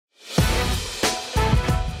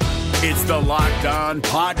It's the Locked On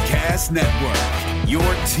Podcast Network, your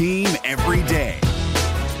team every day.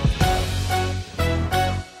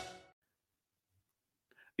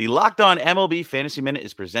 The Locked On MLB Fantasy Minute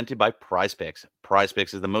is presented by Prize Picks. Prize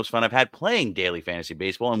Picks is the most fun I've had playing daily fantasy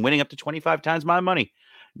baseball and winning up to 25 times my money.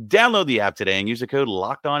 Download the app today and use the code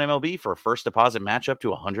LOCKEDONMLB for a first deposit match up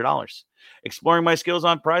to $100. Exploring my skills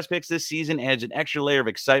on Prize Picks this season adds an extra layer of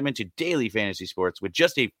excitement to daily fantasy sports. With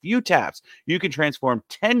just a few taps, you can transform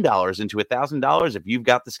 $10 into $1,000 if you've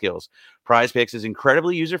got the skills. Prize Picks is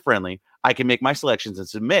incredibly user-friendly. I can make my selections and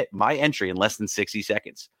submit my entry in less than 60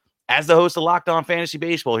 seconds. As the host of Locked On Fantasy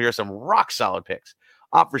Baseball, here are some rock-solid picks.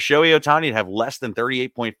 Opt for Shohei Ohtani to have less than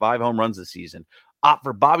 38.5 home runs this season. Opt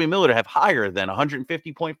for Bobby Miller to have higher than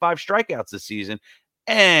 150.5 strikeouts this season.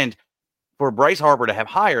 And for Bryce Harper to have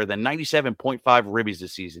higher than 97.5 ribbies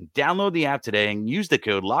this season. Download the app today and use the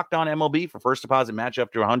code LOCKEDONMLB for first deposit match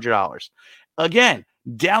up to $100. Again,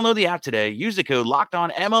 download the app today. Use the code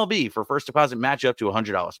LOCKEDONMLB for first deposit match up to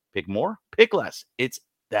 $100. Pick more, pick less. It's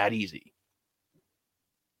that easy.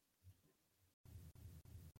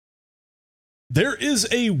 There is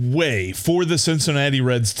a way for the Cincinnati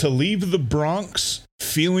Reds to leave the Bronx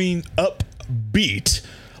feeling upbeat.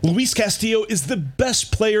 Luis Castillo is the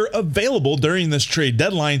best player available during this trade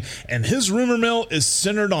deadline, and his rumor mill is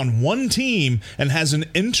centered on one team and has an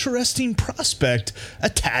interesting prospect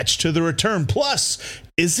attached to the return. Plus,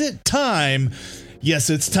 is it time? Yes,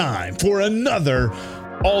 it's time for another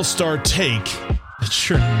all-star take that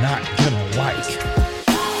you're not gonna like.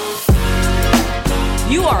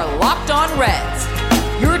 You are Locked On Reds,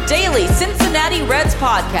 your daily Cincinnati Reds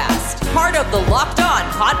podcast, part of the Locked On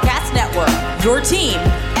Podcast Network, your team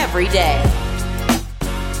every day.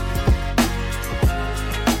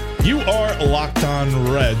 You are Locked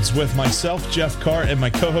On Reds with myself, Jeff Carr, and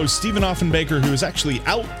my co-host, Stephen Offenbaker, who is actually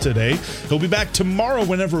out today. He'll be back tomorrow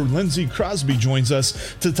whenever Lindsey Crosby joins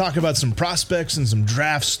us to talk about some prospects and some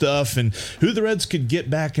draft stuff and who the Reds could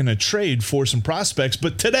get back in a trade for some prospects.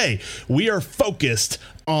 But today, we are focused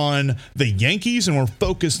on the Yankees, and we're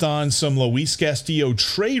focused on some Luis Castillo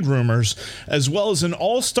trade rumors, as well as an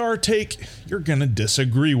all-star take you're going to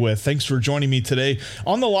disagree with. Thanks for joining me today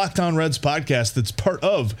on the Locked On Reds podcast that's part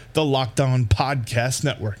of the Locked On Podcast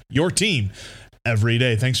Network, your team every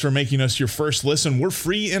day. Thanks for making us your first listen. We're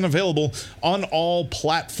free and available on all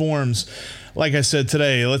platforms. Like I said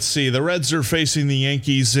today, let's see, the Reds are facing the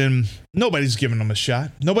Yankees, and nobody's giving them a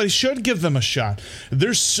shot. Nobody should give them a shot.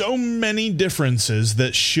 There's so many differences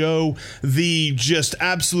that show the just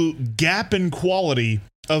absolute gap in quality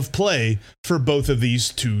of play for both of these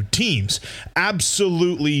two teams.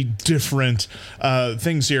 Absolutely different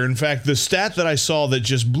things here. In fact, the stat that I saw that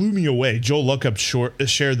just blew me away, Joel Lookup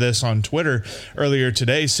shared this on Twitter earlier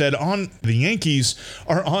today, said the Yankees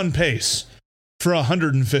are on pace for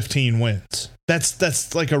 115 wins.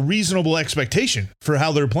 That's like a reasonable expectation for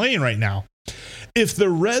how they're playing right now. If the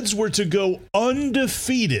Reds were to go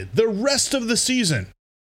undefeated the rest of the season,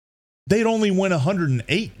 they'd only win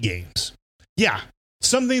 108 games. Yeah,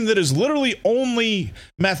 something that is literally only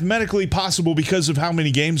mathematically possible because of how many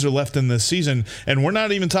games are left in this season. And we're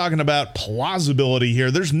not even talking about plausibility here.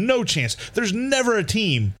 There's no chance. There's never a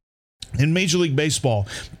team in Major League Baseball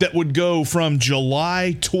that would go from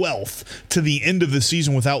July 12th to the end of the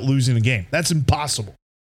season without losing a game. That's impossible.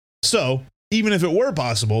 So, even if it were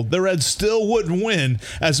possible, the Reds still wouldn't win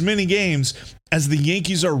as many games as the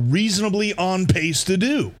Yankees are reasonably on pace to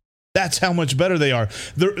do. That's how much better they are.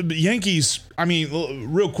 The Yankees, I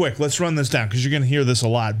mean, real quick, let's run this down because you're going to hear this a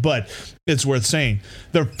lot, but it's worth saying.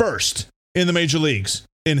 They're first in the major leagues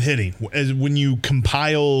in hitting. When you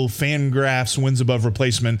compile FanGraphs wins above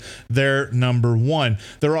replacement, they're number one.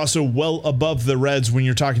 They're also well above the Reds when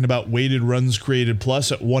you're talking about weighted runs created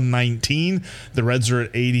plus at 119. The Reds are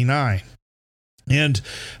at 89. And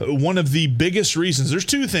one of the biggest reasons, there's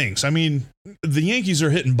two things. I mean, the Yankees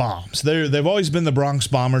are hitting bombs. They've always been the Bronx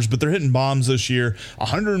Bombers, but they're hitting bombs this year.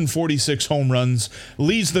 146 home runs,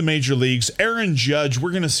 leads the major leagues. Aaron Judge,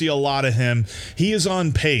 we're going to see a lot of him. He is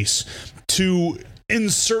on pace to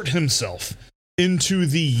insert himself into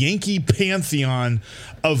the Yankee pantheon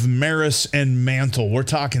of Maris and Mantle. We're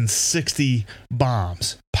talking 60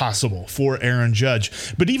 bombs possible for Aaron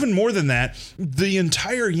Judge. But even more than that, the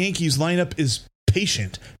entire Yankees lineup is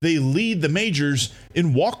patient. They lead the majors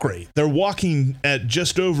in walk rate. They're walking at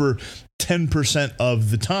just over 10%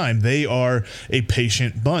 of the time. They are a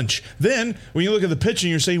patient bunch. Then when you look at the pitching,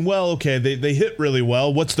 you're saying, well, okay, they hit really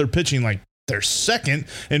well. What's their pitching like? They're second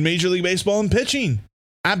in Major League Baseball in pitching.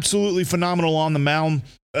 Absolutely phenomenal on the mound.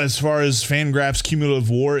 as far as Fangraphs cumulative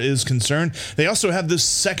WAR is concerned. They also have the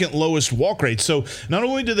second lowest walk rate. So not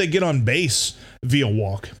only do they get on base via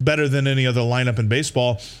walk, better than any other lineup in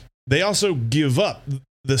baseball, they also give up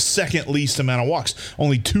the second least amount of walks,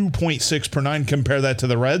 only 2.6 per nine. Compare that to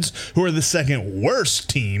the Reds, who are the second worst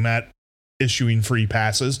team at issuing free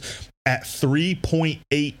passes at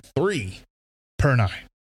 3.83 per nine.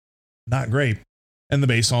 Not great. And the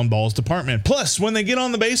base on balls department. Plus, when they get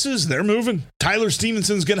on the bases, they're moving. Tyler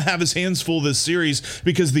Stephenson's going to have his hands full this series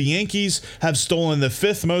because the Yankees have stolen the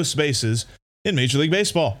 5th most bases in Major League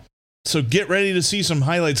Baseball. So get ready to see some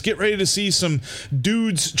highlights. Get ready to see some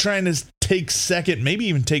dudes trying to take second, maybe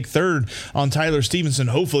even take third on Tyler Stephenson.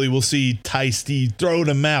 Hopefully we'll see Ty Steve throw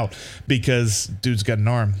him out because dude's got an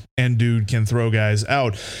arm and dude can throw guys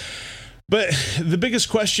out. But the biggest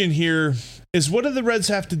question here is, what do the Reds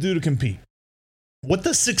have to do to compete? What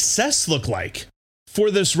does success look like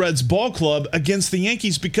for this Reds ball club against the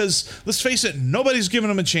Yankees? Because let's face it, nobody's giving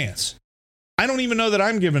them a chance. I don't even know that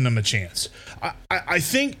I'm giving them a chance. I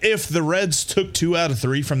think if the Reds took 2 out of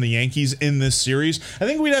 3 from the Yankees in this series, I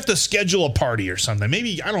think we'd have to schedule a party or something.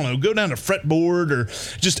 Maybe, I don't know, go down to Fretboard or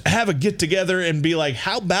just have a get together and be like,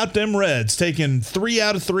 how about them Reds taking 3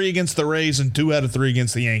 out of 3 against the Rays and 2 out of 3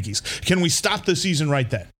 against the Yankees? Can we stop the season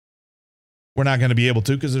right then? We're not going to be able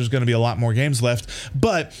to because there's going to be a lot more games left,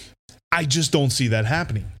 but I just don't see that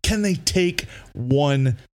happening. Can they take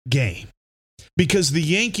one game? Because the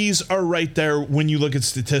Yankees are right there when you look at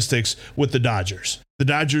statistics with the Dodgers. The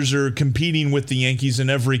Dodgers are competing with the Yankees in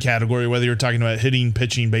every category, whether you're talking about hitting,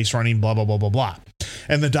 pitching, base running, blah, blah, blah, blah, blah.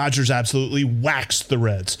 And the Dodgers absolutely waxed the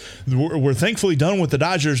Reds. We're thankfully done with the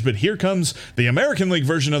Dodgers, but here comes the American League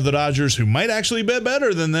version of the Dodgers, who might actually be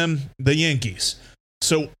better than them, the Yankees.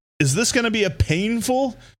 So is this going to be a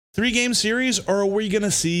painful 3-game series, or are we going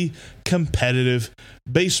to see competitive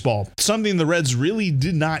baseball? Something the Reds really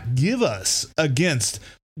did not give us against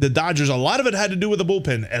the Dodgers. A lot of it had to do with the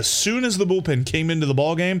bullpen. As soon as the bullpen came into the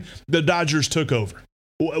ballgame, the Dodgers took over.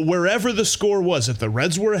 Wherever the score was, if the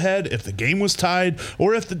Reds were ahead, if the game was tied,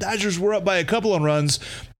 or if the Dodgers were up by a couple of runs,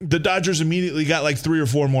 the Dodgers immediately got like 3 or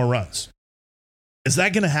 4 more runs. Is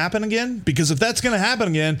that going to happen again? Because if that's going to happen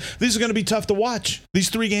again, these are going to be tough to watch. These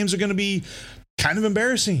 3 games are going to be kind of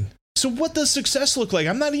embarrassing. So what does success look like?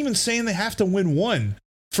 I'm not even saying they have to win one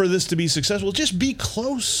for this to be successful. Just be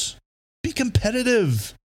close. Be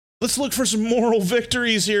competitive. Let's look for some moral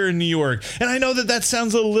victories here in New York. And I know that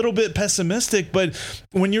sounds a little bit pessimistic, but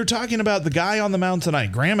when you're talking about the guy on the mound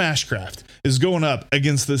tonight, Graham Ashcraft is going up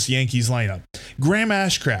against this Yankees lineup. Graham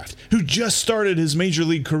Ashcraft, who just started his major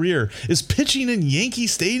league career, is pitching in Yankee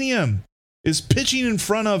Stadium. Is pitching in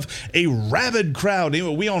front of a rabid crowd.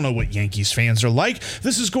 We all know what Yankees fans are like.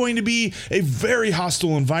 This is going to be a very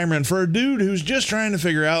hostile environment for a dude who's just trying to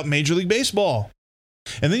figure out Major League Baseball.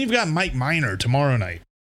 And then you've got Mike Minor tomorrow night.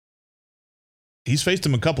 He's faced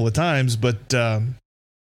him a couple of times, but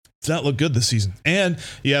it's not looked good this season. And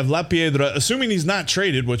you have La Piedra, assuming he's not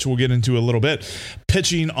traded, which we'll get into a little bit,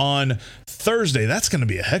 pitching on Thursday. That's going to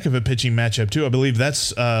be a heck of a pitching matchup, too. I believe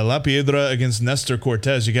that's La Piedra against Nestor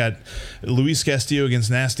Cortez. You got Luis Castillo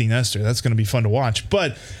against Nasty Nestor. That's going to be fun to watch.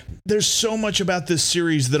 But there's so much about this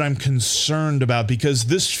series that I'm concerned about because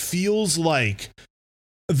this feels like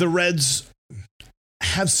the Reds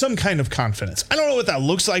have some kind of confidence. I don't know what that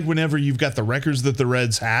looks like whenever you've got the records that the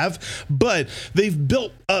Reds have, but they've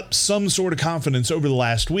built up some sort of confidence over the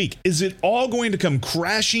last week. Is it all going to come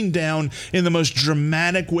crashing down in the most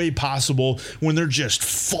dramatic way possible when they're just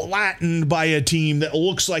flattened by a team that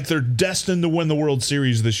looks like they're destined to win the World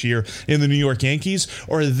Series this year in the New York Yankees?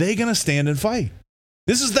 Or are they going to stand and fight?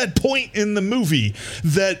 This is that point in the movie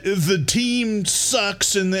that the team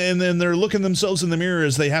sucks and then they're looking themselves in the mirror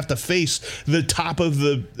as they have to face the top of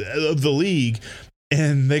the league.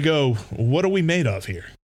 And they go, what are we made of here?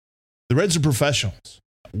 The Reds are professionals.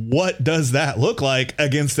 What does that look like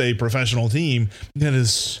against a professional team that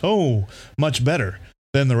is so much better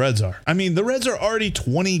than the Reds are? I mean, the Reds are already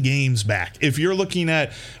 20 games back. If you're looking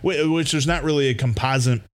at, which there's not really a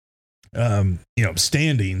composite,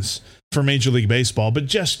 standings for Major League Baseball, but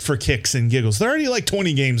just for kicks and giggles, they're already like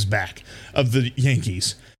 20 games back of the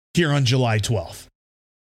Yankees here on July 12th.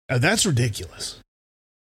 That's ridiculous.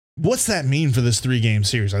 What's that mean for this 3-game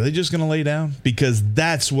series? Are they just going to lay down? Because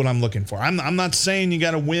that's what I'm looking for. I'm not saying you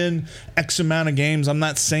got to win X amount of games. I'm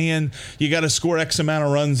not saying you got to score X amount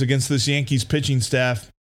of runs against this Yankees pitching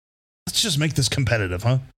staff. Let's just make this competitive,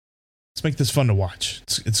 huh? Let's make this fun to watch.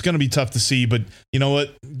 It's going to be tough to see, but you know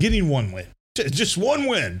what? Getting one win, just one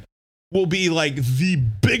win, will be like the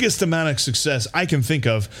biggest amount of success I can think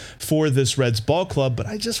of for this Reds ball club, but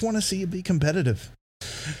I just want to see it be competitive.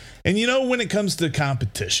 And when it comes to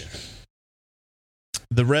competition,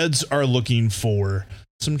 the Reds are looking for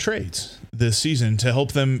some trades this season to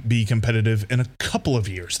help them be competitive in a couple of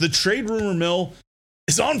years. The trade rumor mill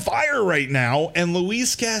is on fire right now, and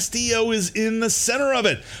Luis Castillo is in the center of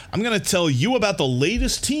it. I'm going to tell you about the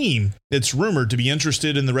latest team that's rumored to be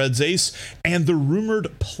interested in the Reds ace and the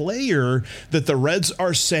rumored player that the Reds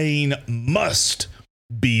are saying must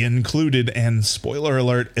be included. And spoiler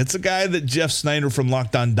alert, it's a guy that Jeff Snyder from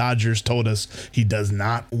Locked On Dodgers told us he does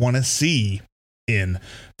not want to see in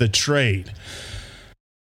the trade.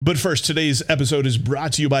 But first, today's episode is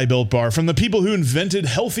brought to you by Built Bar. From the people who invented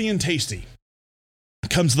healthy and tasty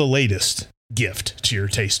comes the latest gift to your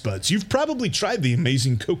taste buds. You've probably tried the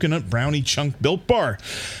amazing coconut brownie chunk Built Bar.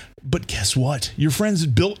 But guess what? Your friends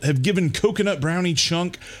at Built have given coconut brownie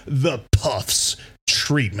chunk the Puffs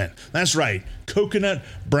treatment. That's right. Coconut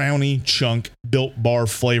brownie chunk Built Bar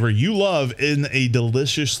flavor you love in a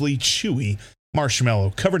deliciously chewy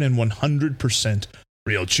marshmallow covered in 100%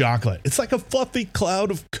 real chocolate. It's like a fluffy cloud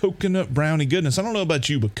of coconut brownie goodness. I don't know about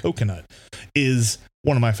you, but coconut is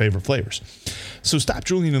one of my favorite flavors. So stop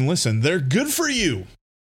drooling and listen. They're good for you.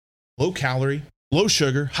 Low calorie, low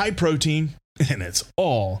sugar, high protein, and it's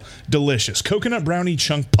all delicious. Coconut brownie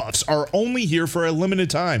chunk puffs are only here for a limited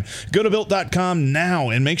time. Go to Built.com now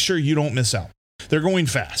and make sure you don't miss out. They're going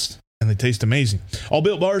fast, and they taste amazing. All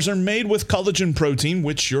Built Bars are made with collagen protein,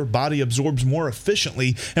 which your body absorbs more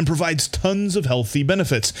efficiently and provides tons of healthy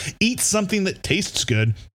benefits. Eat something that tastes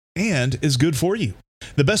good and is good for you.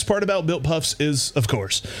 The best part about Built Puffs is, of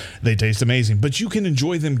course, they taste amazing, but you can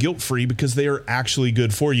enjoy them guilt-free because they are actually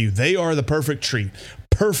good for you. They are the perfect treat.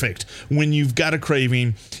 Perfect when you've got a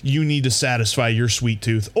craving, you need to satisfy your sweet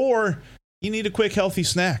tooth, or you need a quick, healthy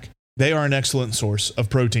snack. They are an excellent source of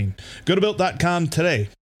protein. Go to Built.com today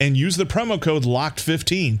and use the promo code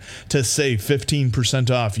LOCKED15 to save 15%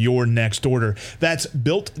 off your next order. That's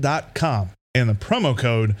Built.com and the promo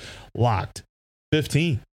code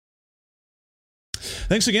LOCKED15.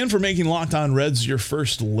 Thanks again for making Locked On Reds your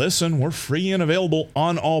first listen. We're free and available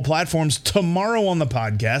on all platforms. Tomorrow on the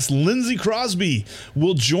podcast, Lindsey Crosby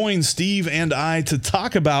will join Steve and I to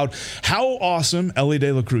talk about how awesome Elly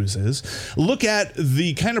De La Cruz is, look at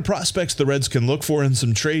the kind of prospects the Reds can look for in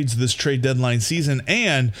some trades this trade deadline season,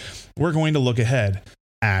 and we're going to look ahead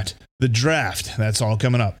at the draft. That's all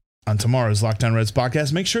coming up on tomorrow's Locked On Reds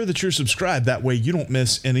podcast. Make sure that you're subscribed. That way you don't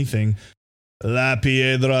miss anything. La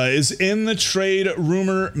Piedra is in the trade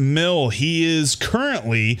rumor mill. He is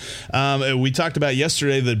currently, we talked about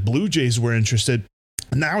yesterday that Blue Jays were interested.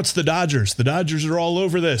 Now it's the Dodgers. The Dodgers are all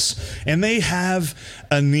over this, and they have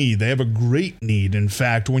a need. They have a great need. In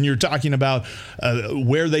fact, when you're talking about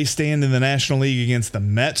where they stand in the National League against the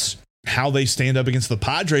Mets, how they stand up against the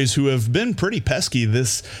Padres, who have been pretty pesky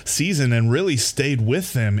this season and really stayed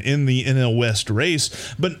with them in the NL West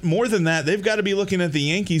race. But more than that, they've got to be looking at the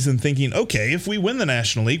Yankees and thinking, okay, if we win the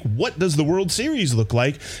National League, what does the World Series look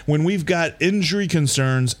like when we've got injury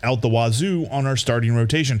concerns out the wazoo on our starting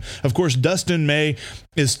rotation? Of course, Dustin May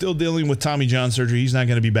is still dealing with Tommy John surgery. He's not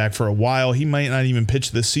going to be back for a while. He might not even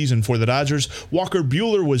pitch this season for the Dodgers. Walker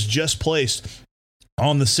Buehler was just placed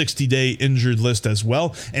on the 60-day injured list as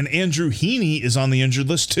well. And Andrew Heaney is on the injured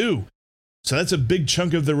list too. So that's a big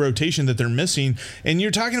chunk of the rotation that they're missing. And you're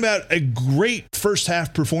talking about a great first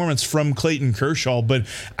half performance from Clayton Kershaw. But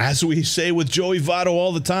as we say with Joey Votto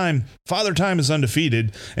all the time, Father Time is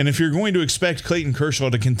undefeated. And if you're going to expect Clayton Kershaw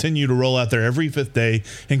to continue to roll out there every fifth day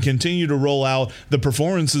and continue to roll out the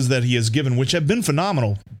performances that he has given, which have been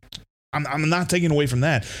phenomenal, I'm not taking away from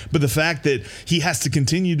that, but the fact that he has to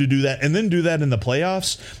continue to do that and then do that in the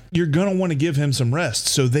playoffs, you're going to want to give him some rest.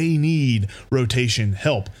 So they need rotation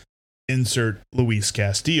help. Insert Luis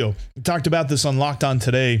Castillo. We talked about this on Locked On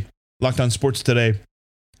Today, Locked On Sports Today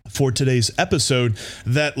for today's episode,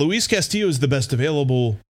 that Luis Castillo is the best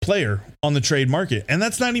available player on the trade market. And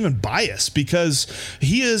that's not even bias, because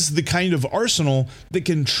he is the kind of arsenal that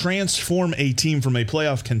can transform a team from a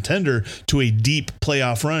playoff contender to a deep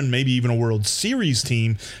playoff run, maybe even a World Series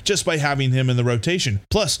team, just by having him in the rotation.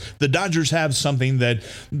 Plus, the Dodgers have something that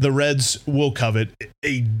the Reds will covet,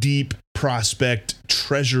 a deep prospect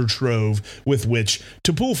treasure trove with which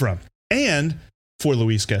to pull from. And for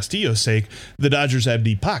Luis Castillo's sake, the Dodgers have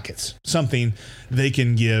deep pockets, something they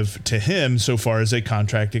can give to him so far as a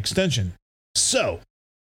contract extension. So,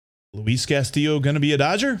 Luis Castillo going to be a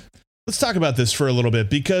Dodger? Let's talk about this for a little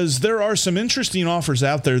bit, because there are some interesting offers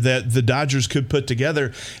out there that the Dodgers could put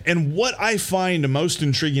together. And what I find most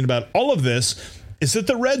intriguing about all of this is that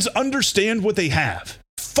the Reds understand what they have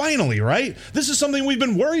Finally, right? This is something we've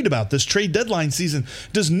been worried about this trade deadline season.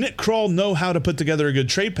 Does Nick Krall know how to put together a good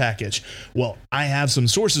trade package? Well, I have some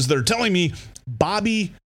sources that are telling me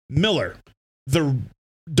Bobby Miller, the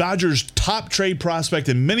Dodgers' top trade prospect,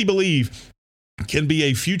 and many believe can be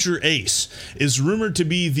a future ace, is rumored to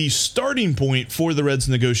be the starting point for the Reds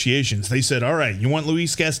negotiations. They said, all right, you want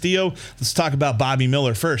Luis Castillo? Let's talk about Bobby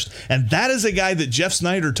Miller first. And that is a guy that Jeff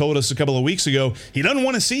Snyder told us a couple of weeks ago he doesn't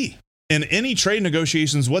want to see in any trade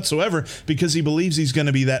negotiations whatsoever because he believes he's going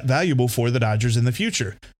to be that valuable for the Dodgers in the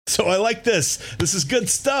future. So I like this. This is good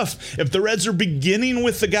stuff. If the Reds are beginning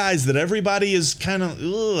with the guys that everybody is kind of,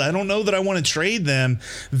 I don't know that I want to trade them,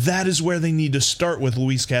 that is where they need to start with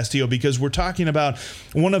Luis Castillo, because we're talking about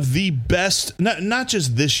one of the best, not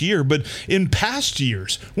just this year, but in past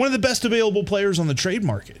years, one of the best available players on the trade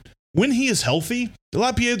market. When he is healthy, De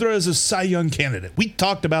La Piedra is a Cy Young candidate. We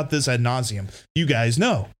talked about this ad nauseum. You guys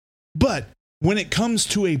know. But when it comes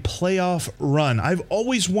to a playoff run, I've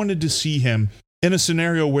always wanted to see him in a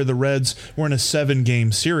scenario where the Reds were in a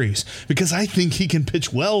 7-game series, because I think he can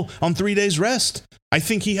pitch well on 3 days rest. I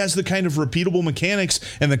think he has the kind of repeatable mechanics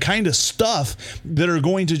and the kind of stuff that are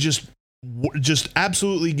going to just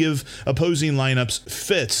absolutely give opposing lineups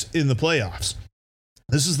fits in the playoffs.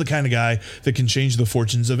 This is the kind of guy that can change the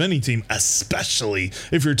fortunes of any team, especially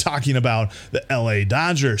if you're talking about the LA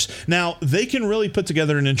Dodgers. Now, they can really put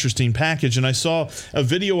together an interesting package, and I saw a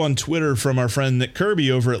video on Twitter from our friend Nick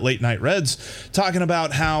Kirby over at Late Night Reds talking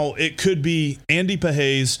about how it could be Andy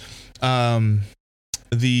Pages, the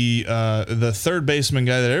third baseman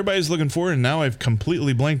guy that everybody's looking for, and now I've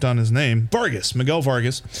completely blanked on his name, Miguel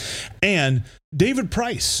Vargas, and David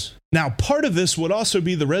Price. Now, part of this would also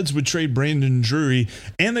be the Reds would trade Brandon Drury,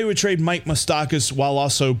 and they would trade Mike Moustakas while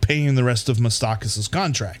also paying the rest of Moustakas'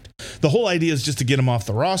 contract. The whole idea is just to get him off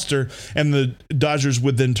the roster, and the Dodgers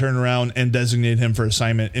would then turn around and designate him for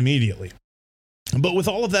assignment immediately. But with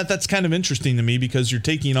all of that, that's kind of interesting to me, because you're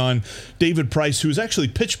taking on David Price, who's actually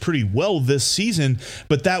pitched pretty well this season,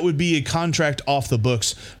 but that would be a contract off the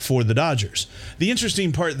books for the Dodgers. The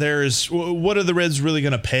interesting part there is, what are the Reds really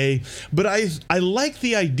going to pay? But I like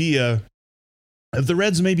the idea of the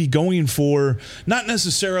Reds maybe going for, not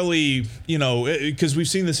necessarily, because we've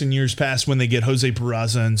seen this in years past when they get Jose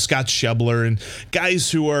Peraza and Scott Schebler and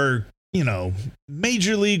guys who are,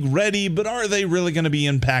 major league ready, but are they really going to be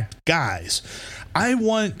impact guys? I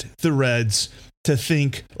want the Reds to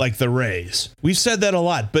think like the Rays. We've said that a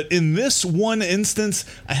lot, but in this one instance,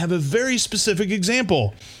 I have a very specific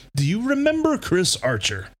example. Do you remember Chris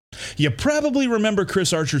Archer? You probably remember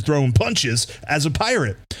Chris Archer throwing punches as a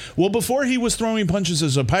Pirate. Well, before he was throwing punches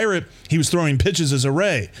as a Pirate, he was throwing pitches as a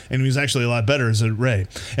Ray, and he was actually a lot better as a Ray.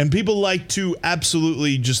 And people like to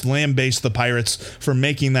absolutely just lambaste the Pirates for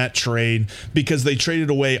making that trade, because they traded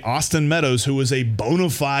away Austin Meadows, who was a bona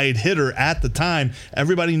fide hitter at the time.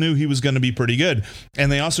 Everybody knew he was going to be pretty good.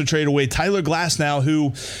 And they also traded away Tyler Glasnow,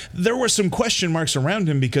 who there were some question marks around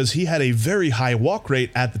him because he had a very high walk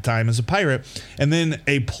rate at the time as a Pirate. And then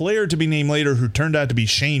a player to be named later who turned out to be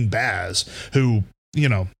Shane Baz, who,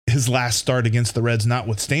 his last start against the Reds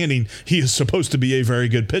notwithstanding, he is supposed to be a very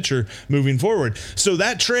good pitcher moving forward. So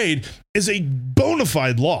that trade is a bona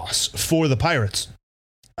fide loss for the Pirates.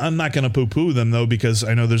 I'm not going to poo-poo them, though, because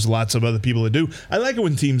I know there's lots of other people that do. I like it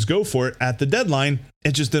when teams go for it at the deadline.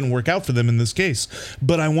 It just didn't work out for them in this case.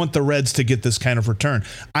 But I want the Reds to get this kind of return.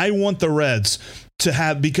 I want the Reds to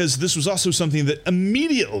have, because this was also something that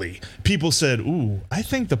immediately people said, ooh, I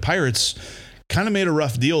think the Pirates kind of made a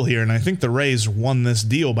rough deal here, and I think the Rays won this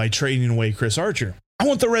deal by trading away Chris Archer. I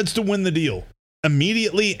want the Reds to win the deal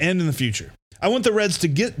immediately and in the future. I want the Reds to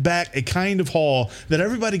get back a kind of haul that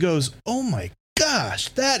everybody goes, oh my gosh,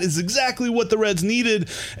 that is exactly what the Reds needed.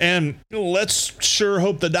 And let's sure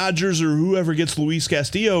hope the Dodgers or whoever gets Luis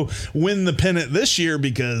Castillo win the pennant this year,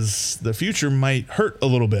 because the future might hurt a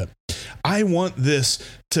little bit. I want this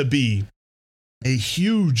to be a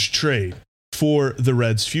huge trade for the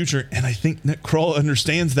Reds' future, and I think Nick Krall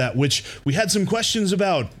understands that, which we had some questions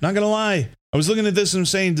about. Not going to lie. I was looking at this and I'm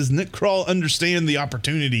saying, does Nick Krall understand the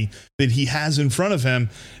opportunity that he has in front of him?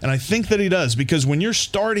 And I think that he does, because when you're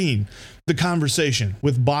starting the conversation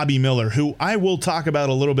with Bobby Miller, who I will talk about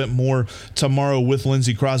a little bit more tomorrow with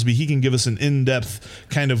Lindsey Crosby, he can give us an in-depth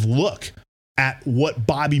kind of look at what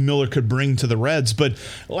Bobby Miller could bring to the Reds. But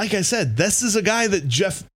like I said, this is a guy that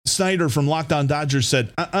Jeff Snyder from Locked On Dodgers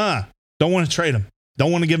said, don't want to trade him.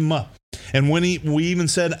 Don't want to give him up. And when we even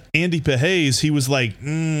said Andy Pages, he was like,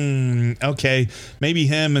 okay, maybe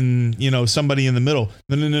him and, somebody in the middle.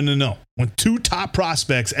 No. When two top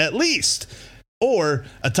prospects, at least, or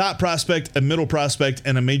a top prospect, a middle prospect,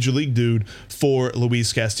 and a major league dude for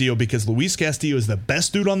Luis Castillo, because Luis Castillo is the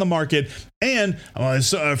best dude on the market. And I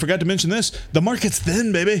forgot to mention this, the market's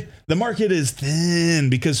thin, baby. The market is thin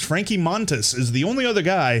because Frankie Montas is the only other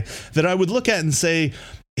guy that I would look at and say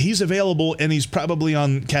he's available and he's probably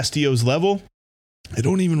on Castillo's level. I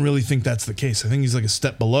don't even really think that's the case. I think he's like a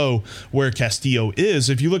step below where Castillo is.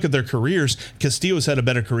 If you look at their careers, Castillo's had a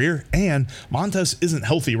better career, and Montas isn't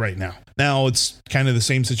healthy right now. Now, it's kind of the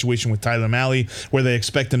same situation with Tyler Mahle, where they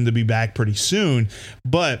expect him to be back pretty soon,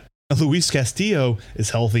 but Luis Castillo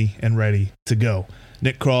is healthy and ready to go.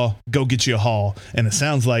 Nick Krall, go get you a haul. And it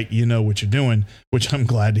sounds like you know what you're doing, which I'm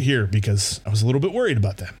glad to hear, because I was a little bit worried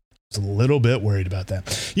about that.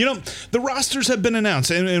 You know, the rosters have been announced,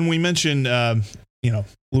 and we mentioned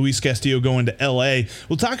Luis Castillo going to LA.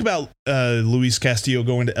 We'll talk about Luis Castillo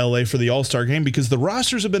going to LA for the All-Star game, because the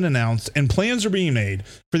rosters have been announced and plans are being made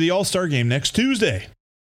for the All-Star game next Tuesday.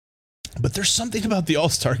 But there's something about the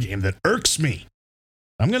All-Star game that irks me.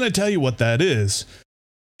 I'm going to tell you what that is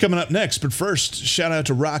coming up next. But first, shout out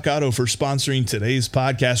to Rock Auto for sponsoring today's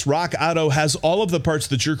podcast. Rock Auto has all of the parts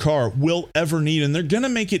that your car will ever need, and they're going to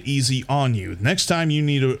make it easy on you. Next time you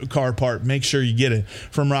need a car part, make sure you get it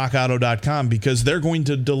from rockauto.com, because they're going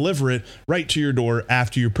to deliver it right to your door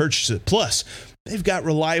after you purchase it. Plus, they've got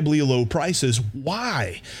reliably low prices.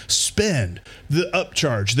 Why spend the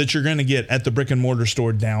upcharge that you're going to get at the brick and mortar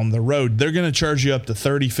store down the road? They're going to charge you up to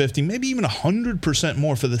 30, 50, maybe even 100%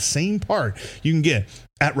 more for the same part you can get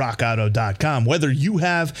at rockauto.com. Whether you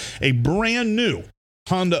have a brand new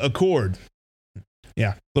Honda Accord,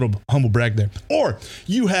 yeah, little humble brag there, or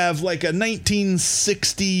you have like a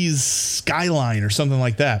 1960s Skyline or something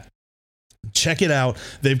like that, check it out.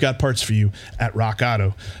 They've got parts for you at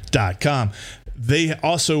rockauto.com. They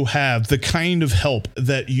also have the kind of help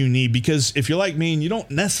that you need, because if you're like me and you don't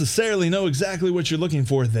necessarily know exactly what you're looking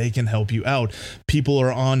for, they can help you out. People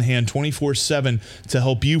are on hand 24/7 to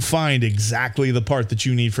help you find exactly the part that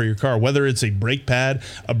you need for your car, whether it's a brake pad,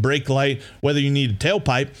 a brake light, whether you need a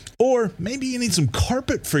tailpipe, or maybe you need some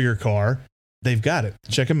carpet for your car. They've got it.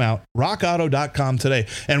 Check them out. rockauto.com today.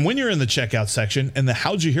 And when you're in the checkout section in the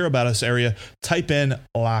How'd You Hear About Us area, type in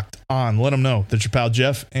Locked On. Let them know that your pal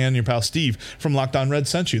Jeff and your pal Steve from Locked On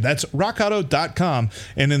Reds sent you. That's rockauto.com.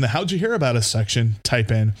 And in the How'd You Hear About Us section,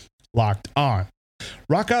 type in Locked On.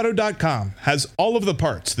 rockauto.com has all of the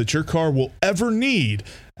parts that your car will ever need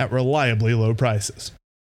at reliably low prices.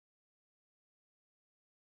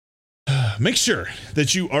 Make sure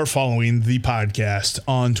that you are following the podcast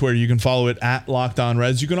on Twitter. You can follow it at Locked On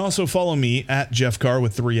Reds. You can also follow me at Jeff Carr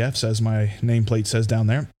with 3 Fs, as my nameplate says down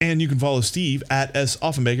there. And you can follow Steve at S.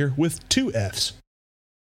 Offenbaker with 2 Fs.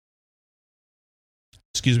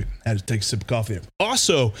 Excuse me, I had to take a sip of coffee there.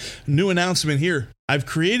 Also, new announcement here. I've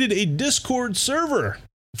created a Discord server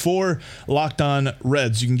for Locked On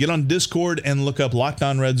Reds. You can get on Discord and look up Locked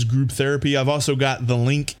On Reds Group Therapy. I've also got the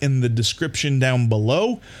link in the description down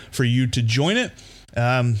below for you to join it.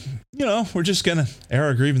 We're just going to air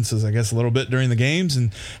our grievances, I guess, a little bit during the games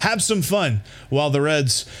and have some fun while the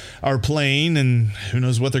Reds are playing, and who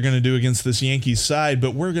knows what they're going to do against this Yankees side,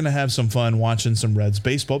 but we're going to have some fun watching some Reds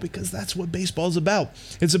baseball, because that's what baseball's about.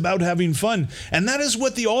 It's about having fun, and that is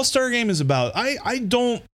what the All-Star game is about.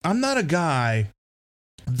 I'm not a guy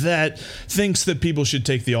that thinks that people should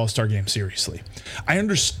take the All-Star game seriously. I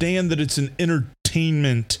understand that it's an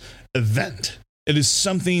entertainment event. It is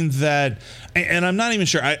something that, and I'm not even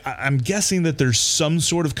sure, I'm guessing that there's some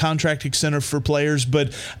sort of contract incentive for players,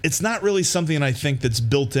 but it's not really something I think that's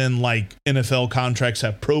built in like NFL contracts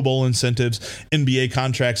have Pro Bowl incentives, NBA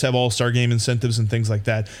contracts have All-Star game incentives and things like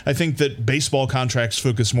that. I think that baseball contracts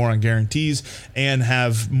focus more on guarantees and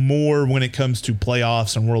have more when it comes to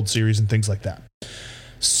playoffs and World Series and things like that.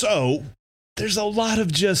 So there's a lot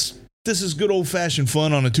of just, this is good old-fashioned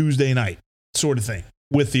fun on a Tuesday night sort of thing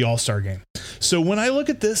with the All-Star game. So when I look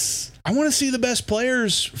at this, I want to see the best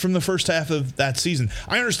players from the first half of that season.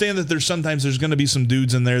 I understand that there's going to be some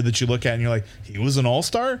dudes in there that you look at and you're like, he was an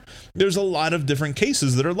All-Star? There's a lot of different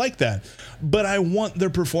cases that are like that. But I want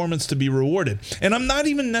their performance to be rewarded. And I'm not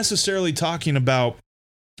even necessarily talking about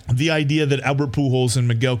the idea that Albert Pujols and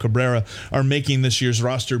Miguel Cabrera are making this year's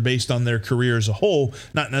roster based on their career as a whole,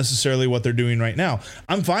 not necessarily what they're doing right now.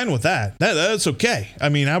 I'm fine with that. That's okay. I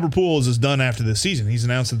mean, Albert Pujols is done after this season. He's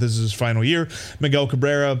announced that this is his final year. Miguel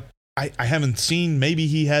Cabrera, I haven't seen, maybe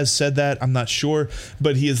he has said that, I'm not sure,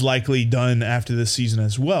 but he is likely done after this season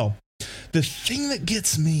as well. The thing that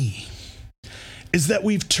gets me is that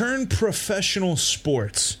we've turned professional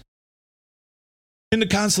sports into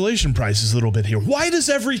consolation prizes a little bit here. Why does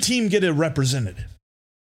every team get a representative?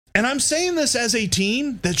 And I'm saying this as a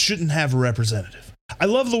team that shouldn't have a representative. I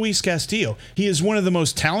love Luis Castillo. He is one of the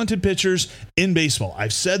most talented pitchers in baseball.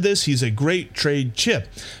 I've said this. He's a great trade chip,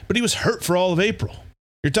 but he was hurt for all of April.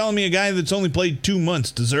 You're telling me a guy that's only played 2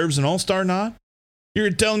 months deserves an all-star nod? You're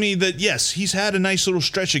telling me that, yes, he's had a nice little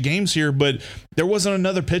stretch of games here, but there wasn't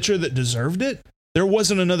another pitcher that deserved it? There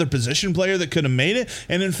wasn't another position player that could have made it?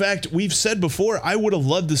 And in fact, we've said before, I would have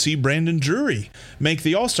loved to see Brandon Drury make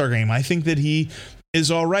the all-star game. I think that he is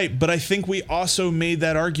all right, but I think we also made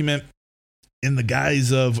that argument in the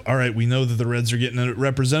guise of, all right, we know that the Reds are getting a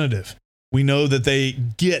representative. We know that they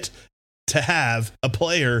get to have a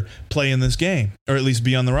player play in this game, or at least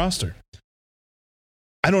be on the roster.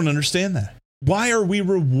 I don't understand that. Why are we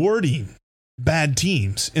rewarding bad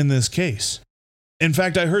teams in this case? In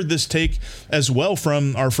fact, I heard this take as well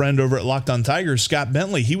from our friend over at Locked On Tigers, Scott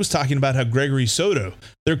Bentley. He was talking about how Gregory Soto,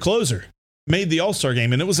 their closer, made the All-Star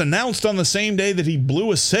game, and it was announced on the same day that he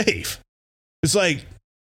blew a save. It's like,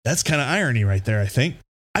 that's kind of irony right there, I think.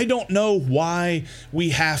 I don't know why we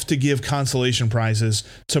have to give consolation prizes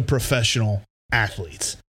to professional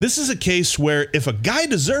athletes. This is a case where if a guy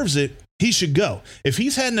deserves it, he should go. If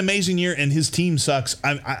he's had an amazing year and his team sucks,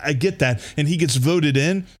 I get that, and he gets voted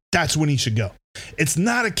in, that's when he should go. It's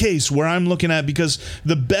not a case where I'm looking at, because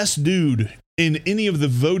the best dude in any of the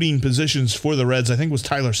voting positions for the Reds, I think, was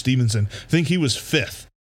Tyler Stevenson. I think he was 5th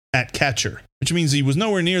at catcher, which means he was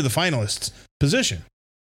nowhere near the finalists position.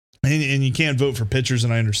 And you can't vote for pitchers,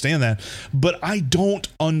 and I understand that. But I don't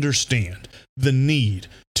understand the need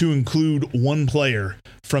to include one player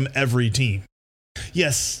from every team.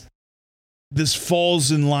 Yes, this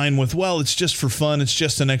falls in line with, well, it's just for fun, it's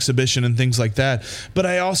just an exhibition and things like that. But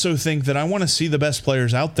I also think that I want to see the best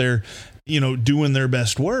players out there, doing their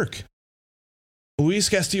best work. Luis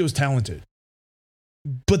Castillo is talented.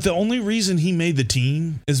 But the only reason he made the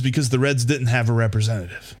team is because the Reds didn't have a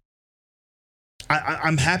representative.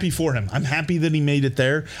 I'm happy for him. I'm happy that he made it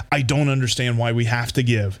there. I don't understand why we have to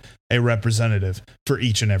give a representative for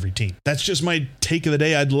each and every team. That's just my take of the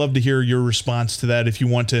day. I'd love to hear your response to that. If you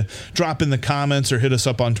want to drop in the comments or hit us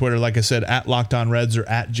up on Twitter, like I said, at Locked On Reds or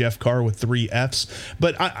at Jeff Carr with 3 Fs.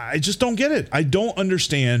 But I just don't get it. I don't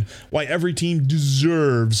understand why every team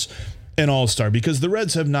deserves an all-star, because the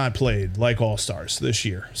Reds have not played like all-stars this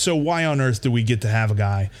year. So why on earth do we get to have a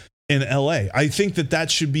guy in LA? I think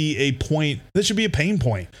that should be a pain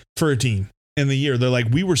point for a team in the year. They're like,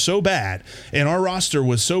 we were so bad and our roster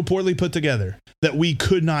was so poorly put together that we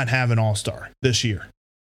could not have an all-star this year.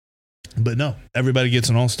 But no, everybody gets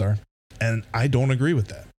an all-star, and I don't agree with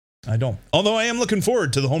that. I don't. Although I am looking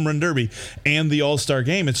forward to the home run derby and the all-star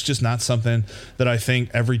game. It's just not something that I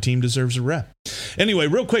think every team deserves a rep. Anyway,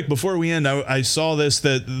 real quick before we end, I saw this,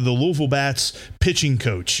 that the Louisville Bats pitching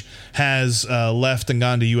coach has left and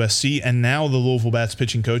gone to USC, and now the Louisville Bats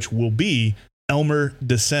pitching coach will be Elmer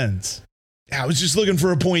DeSenz. I was just looking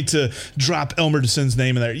for a point to drop Elmer DeSenz's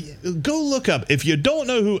name in there. Go look up. If you don't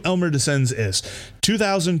know who Elmer DeSenz is,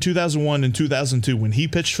 2000, 2001, and 2002, when he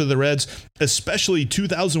pitched for the Reds, especially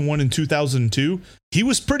 2001 and 2002, he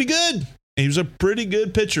was pretty good. He was a pretty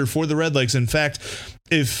good pitcher for the Redlegs. In fact,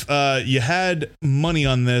 if you had money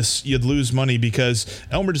on this, you'd lose money, because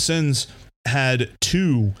Elmer DeSenz had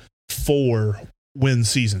 2 4-win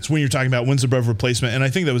seasons when you're talking about wins above replacement. And I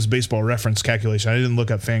think that was Baseball Reference calculation. I didn't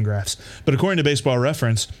look up Fangraphs, but according to Baseball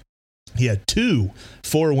Reference, he had 2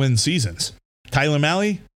 4-win seasons. Tyler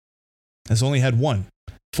Mahle has only had 1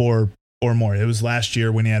 4 or more. It was last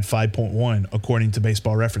year when he had 5.1, according to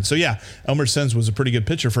Baseball Reference. So yeah, Elmer DeSenz was a pretty good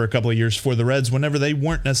pitcher for a couple of years for the Reds whenever they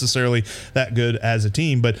weren't necessarily that good as a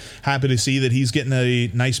team, but happy to see that he's getting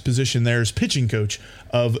a nice position there as pitching coach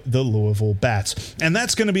of the Louisville Bats. And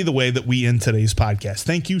that's going to be the way that we end today's podcast.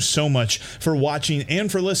 Thank you so much for watching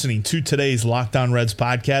and for listening to today's Locked On Reds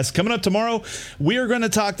podcast. Coming up tomorrow, we are going to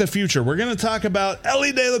talk the future. We're going to talk about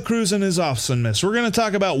Elly De La Cruz and his awesomeness. We're going to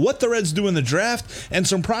talk about what the Reds do in the draft and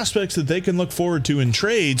some prospects that they can look forward to in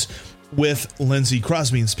trades with Lindsey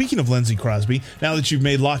Crosby. And speaking of Lindsey Crosby, now that you've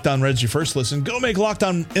made Locked On Reds your first listen, go make Locked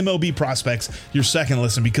On MLB Prospects your second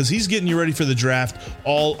listen, because he's getting you ready for the draft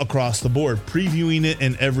all across the board, previewing it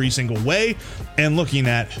in every single way and looking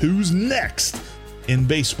at who's next in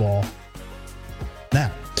baseball.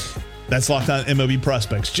 Now, that's Locked On MLB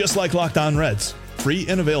Prospects, just like Locked On Reds. Free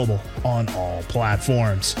and available on all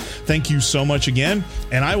platforms. Thank you so much again,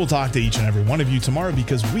 and I will talk to each and every one of you tomorrow,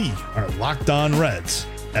 because we are Locked On Reds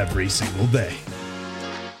every single day.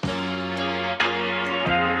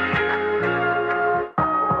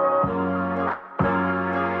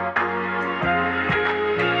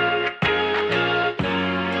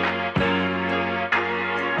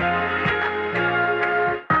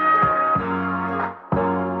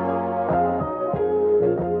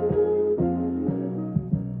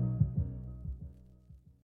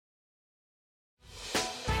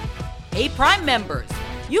 Hey, Prime members,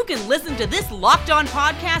 you can listen to this Locked On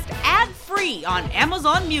podcast ad-free on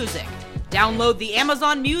Amazon Music. Download the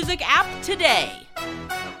Amazon Music app today.